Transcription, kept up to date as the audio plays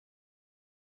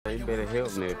They better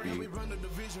help me if you. Wrong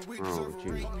with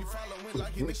you.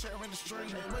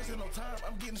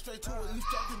 I'm getting straight to it. You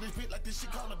strapped in this bitch like this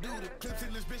shit Call of Duty. Clips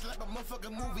in this bitch like a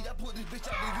motherfucking movie. I put this bitch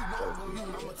out there, you know I'm gonna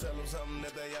use. I'ma tell them something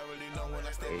that they already know. When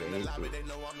I step in the lobby, they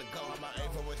know I'm the god. My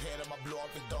aim for his head and my blow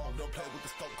off his dome. Don't play with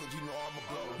the scope, cause you know I'm a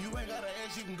blow. You ain't gotta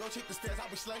ask, you can go check the stats. I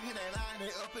be slanging that iron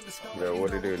and up in the scope. Yo,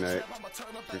 what it do, Nate?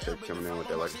 Appreciate you coming in with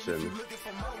that like you shouldn't.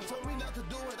 Told me not to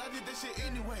do it, I did this shit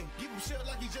anyway. Give him shit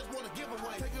like he just wanna give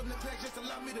away. Take him the class, just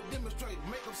allow me to demonstrate.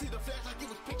 Make him see the flash like it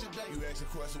was picture day. You ask a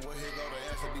question, what here go the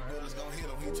answer? These bullets gon' hit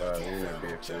him. He turn to a fan.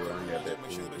 Make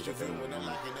sure that you feel when they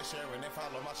like it, they sharing, they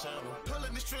follow my channel.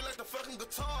 Pulling the string like the fucking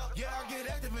guitar. Yeah, I get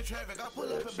active in traffic. I pull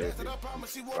up and blast it. I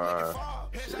promise he won't make it far.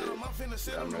 Headshot him, I'm finna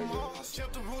send him to Mars.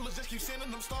 Check the rulers, just keep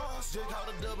sending them stars. Just caught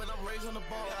a dub and I'm raising the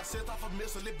bar. I set off a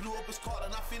missile, it blew up his car,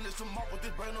 and I finished him off with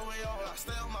this brand new AR. I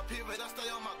stay on my pivot, I stay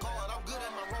on my card. I'm good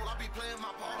at my role, I be playing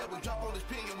my part. Yeah, we drop on his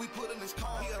ping and we put in his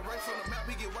car. He erased from the map,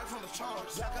 he get right from the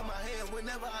charts. Lock in my hand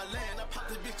whenever I land. I pop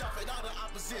this bitch off at all the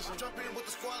opposition. Jump in with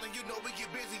the squad and you know we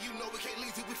get busy. You know we can't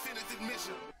leave till we finish this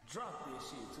mission. Drop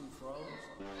this shit, two froze.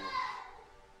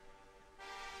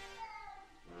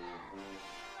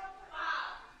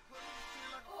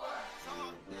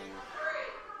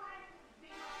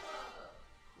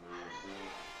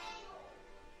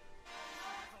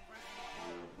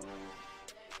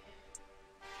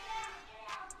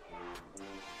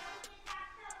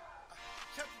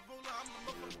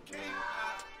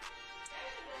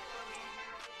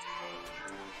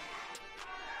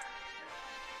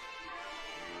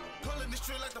 Pulling this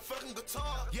string like the fucking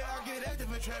guitar. Yeah, I get active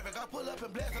in traffic. I pull up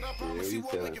and blast it. I promise he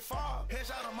won't make it far.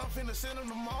 Headshot him, I'm finna send him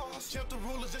to Mars. Check the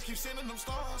rulers, just keep sending them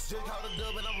stars. Just caught a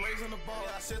dub and I'm raising the bar.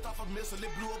 Yeah, I set off a missile,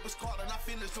 it blew up his car, and I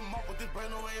finished him off with this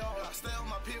brand new AR. I stay on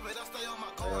my pivot, I stay on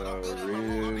my card. I'm good at my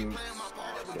role, I be playing my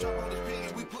part. Yeah, we drop on this ping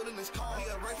and we put in his car. He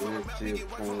right from the map, he get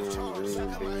right from the charts.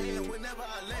 Lock in my hand whenever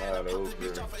I land. I pop this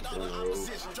bitch off at all the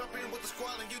opposition. Jump in with the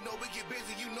squad and you know we get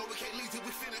busy. You know we can't leave till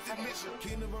we finish this mission.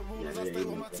 Kingdom of rulers, I stay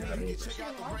with my team. You can check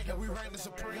out the rank and we rank the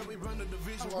supreme. We run the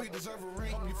division, we deserve a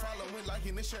ring. You follow it like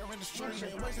in the sharing the stream.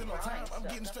 Ain't wasting no time, I'm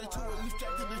getting straight to it. You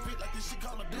strapped in this bitch like this shit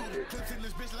Call of Duty. Clips in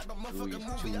this bitch like a motherfucking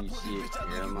movie. I put this bitch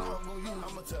out there, you know I'm gonna use.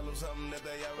 I'ma tell them something that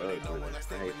they already know. When I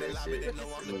step in the lobby, they know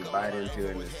I'm the god. Bite into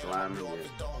it and slime it.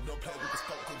 Don't play with the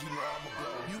scope, cause you know I'm a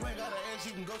blow. You ain't gotta ask,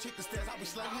 you can go check the stats. I be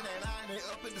slanging that iron and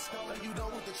up in the skull. And you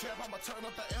know with the trap, I'ma turn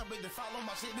up the amp and follow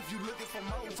my shit if you looking for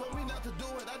more. You told me not to do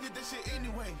it, I did this shit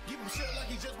anyway. Give him shit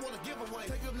like he just wanna give away.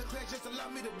 Take him the class, just allow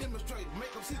me to demonstrate.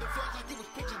 Make him see the flash like it was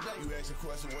picture day. You ask a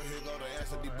question, well here go the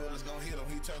answer. These bullets gon' hit him,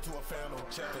 he turn to a phantom.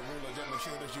 Check the ruler, just make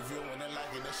sure that you view when they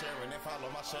like it, they sharing, they follow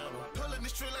my channel. Pulling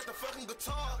this string like the fucking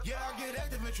guitar. Yeah, I get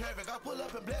active in traffic. I pull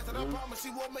up and blast it. I promise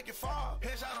he won't make it far.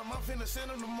 Headshot him, I'm finna send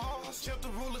him to Mars. Check the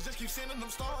rulers, just keep sending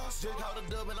them stars. Just caught a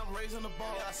dub and I'm raising the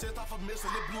bar. Yeah, I set off a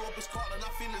missile, it blew up his car, and I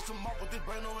finished him off with this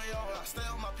brand new AR. I stay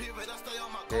on my pivot, I stay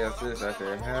on my car. Yeah, sis, I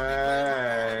said,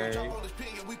 hey. Drop on this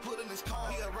ping and we put in his car.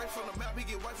 He right from the map, he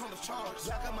get right from the charts.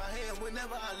 Lock in my hand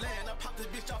whenever I land. I pop this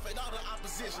bitch off at all the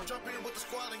opposition. Jump in with the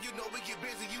squad and you know we get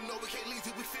busy. You know we can't leave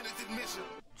till we finish this mission.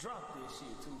 Drop this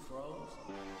shit, two froze.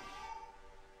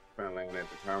 Finally at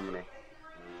the terminal.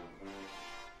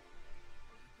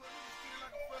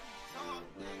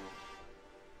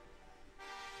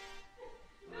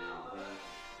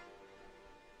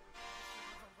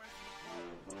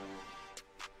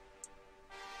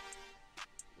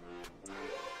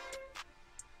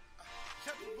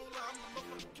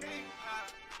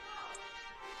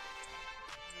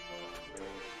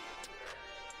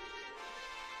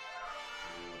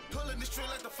 Pulling this string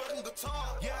like the fucking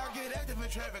guitar. Yeah, I get active in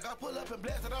traffic. I pull up and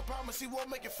blast it. I promise he won't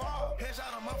make it far.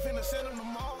 Headshot him, I'm finna send him to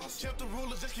Mars. Check the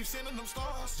rulers, just keep sending them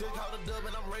stars. Just caught a dub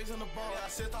and I'm raising the bar. Yeah, I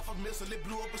set off a missile, it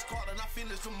blew up his car, and I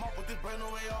finished him off with this brand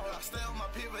new AR. I stay on my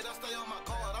pivot, I stay on my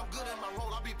card. I'm good at my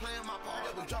role, I be playing my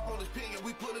part. Yeah, we drop on this ping and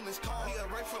we put in his car. He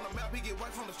right from the map, he get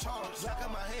right from the charts. Lock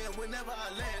in my hand whenever I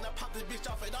land. I pop this bitch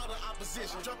off at all the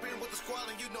opposition. Jump in with the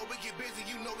squad and you know we get busy.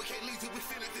 You know we can't leave till we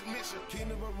finish this mission.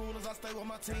 Kingdom of rulers, I stay with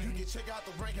my team. You can check out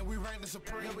the rank and we rank the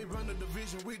supreme. Yeah, we run the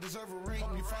division, we deserve a ring.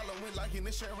 You follow it like in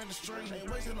the sharing the stream. Ain't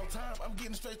wasting no time, I'm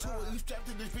getting straight to it. You strapped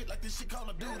in this bitch like this shit Call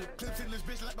of Duty. Clips in this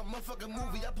bitch like a motherfucking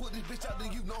movie. I put this bitch out there,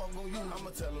 you know I'm gonna use.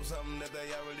 I'ma tell them something that they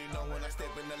already know. When I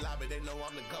step in the lobby, they know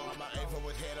I'm the god. My aim for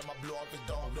his head and my blow off his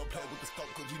dome. Don't play with the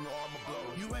scope, cause you know I'm a blow.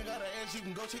 You ain't gotta ask, you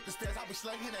can go check the stats. I be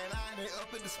slanging that iron and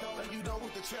up in the skull. And you know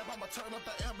with the trap, I'ma turn up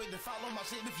the amp and follow my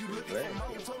shit if you looking for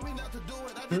more. You told me not to do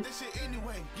it, I did this shit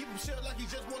anyway. Give him shit like he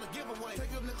just wanna give giveaway.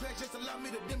 Take them to class, just allow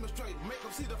me to demonstrate. Make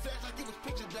them see the flash like it was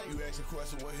picture day. You ask a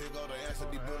question, well, here go the answer.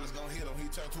 These bullets gon' hit him, he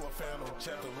turn to a phantom.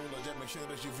 Check the ruler, just make sure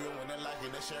that you viewing, they like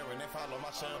it, they sharing, they follow my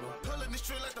channel. Pulling this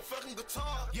string like the fucking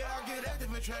guitar. Yeah, I get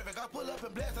active in traffic. I pull up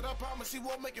and blast it, I promise he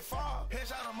won't make it far.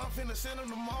 Headshot him, I'm finna send him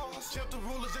to Mars. Check the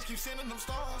rulers, just keep sending them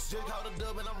stars. Just caught a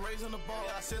dub and I'm raising the bar.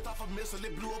 Yeah, I set off a missile,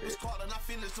 it blew up his car, and I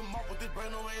finished him off with this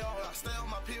brand new AR. I stay on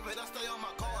my pivot, I stay on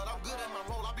my guard. I'm good at my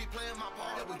role, I be playing my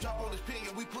part. Yeah, we drop on his ping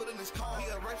and we put in his car. He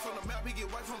get right from the map, he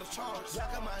get right from the charts.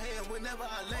 Lock in my hand whenever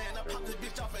I land. I pop this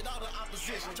bitch off at all the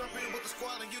opposition. Jump in with the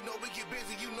squad and you know we get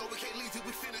busy. You know we can't leave till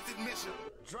we finish this mission.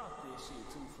 Drop this shit,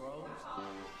 two froze.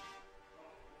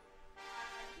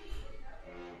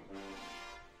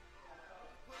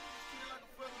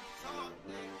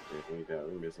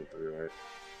 We missing 3, right?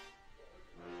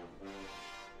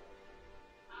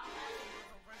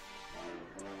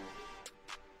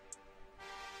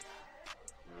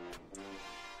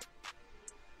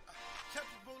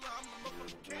 I'm the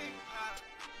motherfucking king.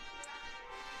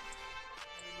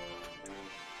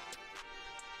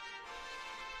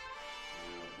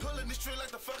 Pulling this string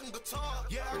like the fucking guitar.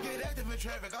 Yeah, I get active in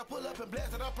traffic. I pull up and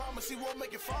blast it. I promise he won't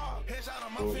make it far. Headshot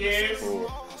him, I'm finna send him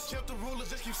Mars. Check the rulers,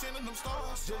 just keep sending them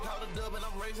stars. Just caught a dub and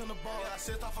I'm raising the bar. Yeah, I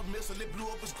set off a missile, it blew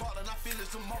up his car, and I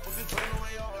finished him off with this brand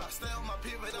new AR. I stay on my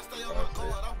pivot, I stay on my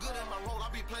guard. I'm good at my role, I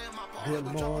be playing my part.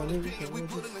 We jump on this pig and we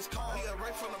put in his car. He get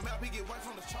right from the map, he get right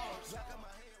from the charts.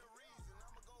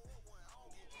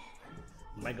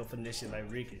 Michael finesse it like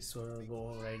Ricky, so I'm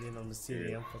going right in on the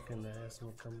city. I'm fucking the ass,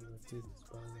 I'm coming with titties.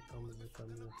 Coming with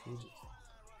titties.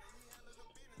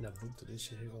 Now boot to this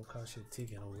shit, here gonna cost you a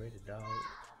ticket. I'm ready, dog.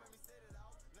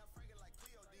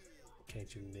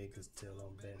 Can't you niggas tell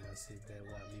I'm bad? I see that,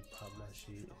 why me pop my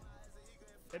shit.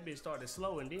 That bitch started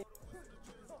slow and then.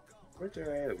 What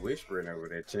your ass whispering over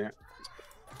there, champ?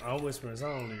 I'm whispering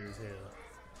song lyrics here.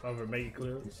 Over make it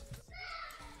clear.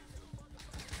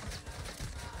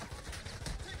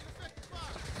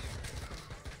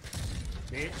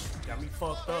 Bitch, got me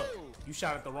fucked up. You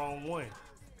shot at the wrong one,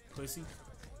 pussy.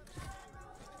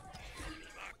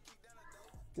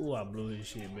 Ooh, I blew his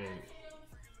shit back.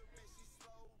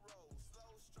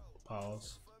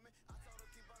 Pause.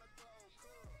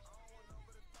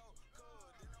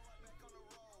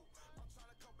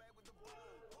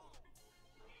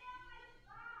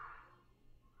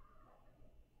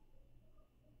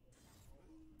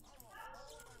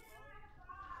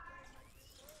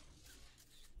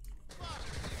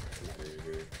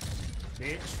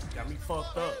 Bitch, got me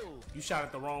fucked up. You shot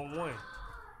at the wrong one.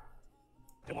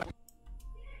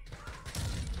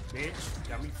 Bitch,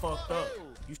 got me fucked up.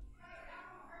 You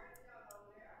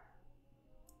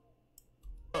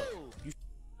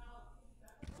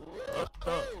fucked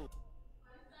up.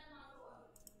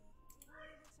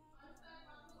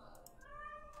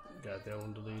 Got that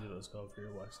one deleted. Let's go up here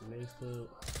and watch the next clip.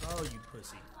 Oh, you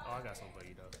pussy. Oh, I got something for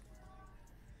you though.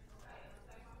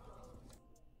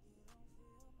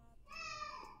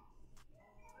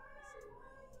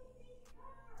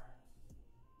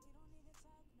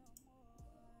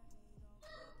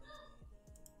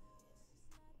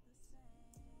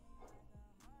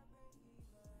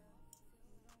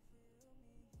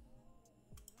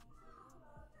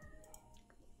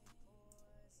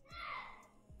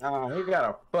 Oh, he got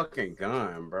a fucking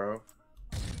gun, bro.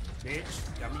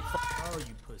 Bitch, got me fucked. Oh,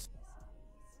 you pussy.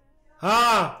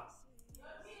 Huh?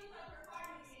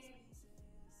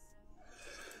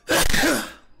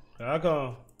 How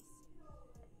come?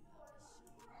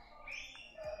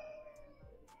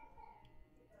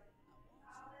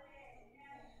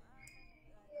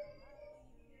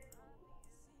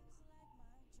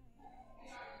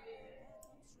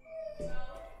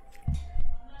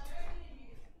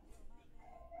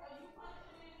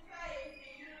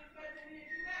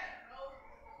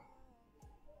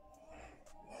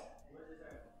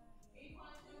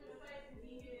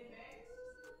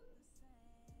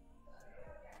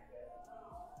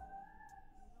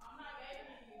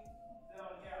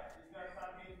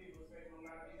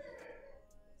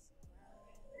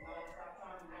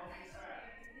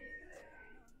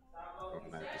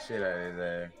 Shit out of his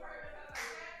ass.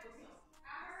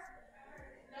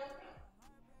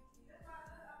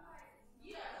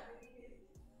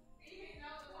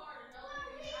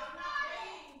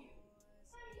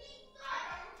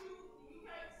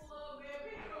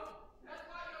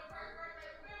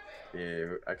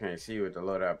 Yeah, I can't see with the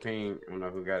loadout ping. I don't know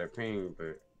who got it ping,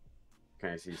 but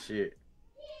can't see shit.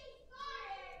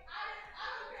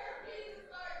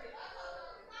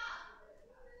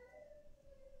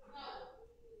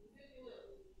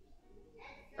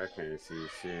 I can't see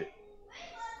shit.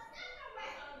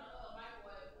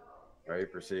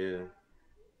 Right, precision.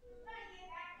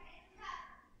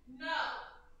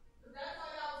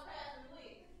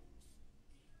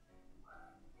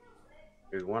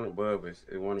 It's one above us.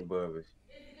 It's one above us.